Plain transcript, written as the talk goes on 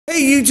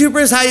Hey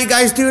YouTubers, how you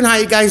guys doing? How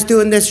you guys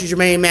doing? This is your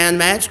main man,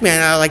 Magic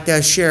Man. I'd like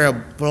to share a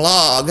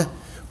blog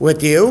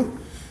with you.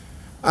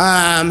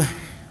 I'm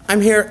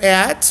here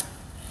at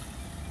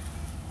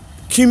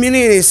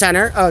Community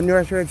Center of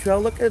North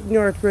Ridgeville. Look at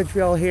North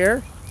Ridgeville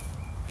here.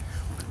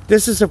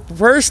 This is the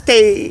first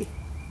day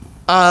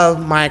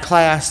of my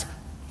class,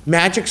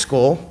 Magic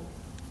School.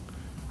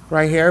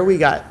 Right here we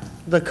got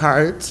the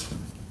cards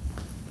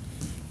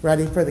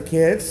ready for the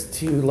kids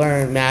to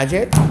learn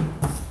magic.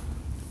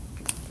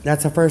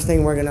 That's the first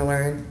thing we're going to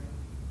learn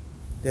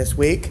this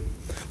week.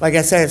 Like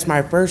I said, it's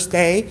my first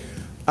day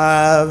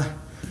of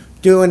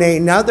doing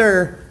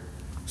another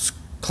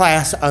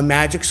class of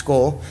Magic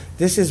School.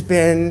 This has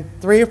been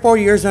 3 or 4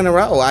 years in a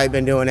row I've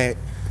been doing it.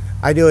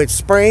 I do it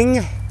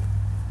spring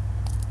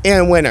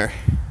and winter.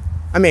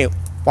 I mean,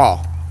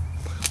 fall.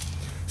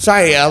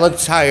 Sorry, I look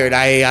tired.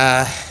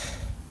 I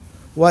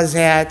was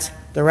at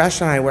the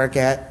restaurant I work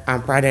at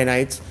on Friday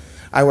nights.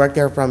 I worked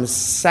there from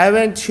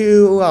 7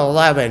 to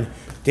 11.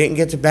 Didn't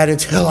get to bed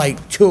until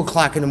like 2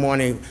 o'clock in the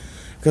morning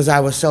because I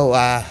was so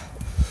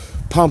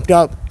pumped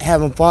up,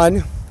 having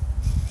fun.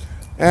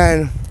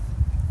 And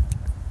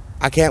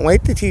I can't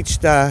wait to teach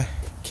the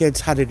kids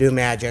how to do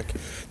magic.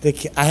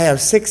 I have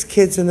 6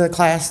 kids in the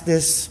class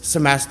this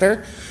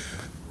semester.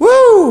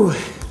 Woo!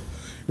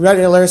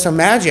 Ready to learn some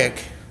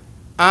magic?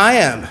 I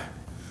am.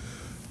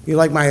 You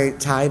like my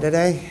tie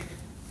today?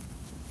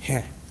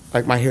 Yeah.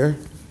 Like my hair?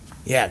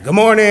 Yeah. Good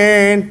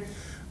morning.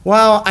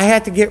 Well, I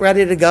had to get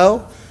ready to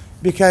go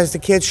because the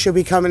kids should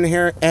be coming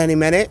here any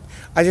minute.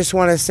 I just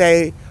want to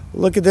say,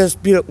 look at this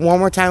beautiful, one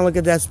more time, look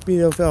at this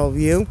beautiful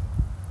view.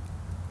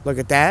 Look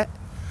at that.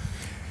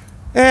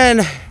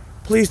 And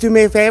please do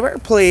me a favor,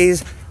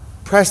 please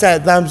press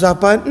that thumbs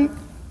up button,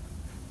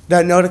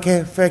 that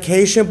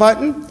notification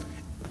button,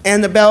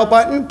 and the bell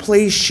button.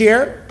 Please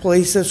share,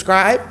 please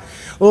subscribe.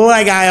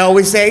 Like I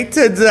always say,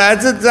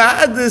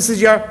 this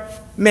is your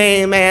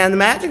main man, the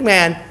Magic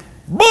Man.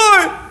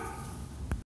 Bye!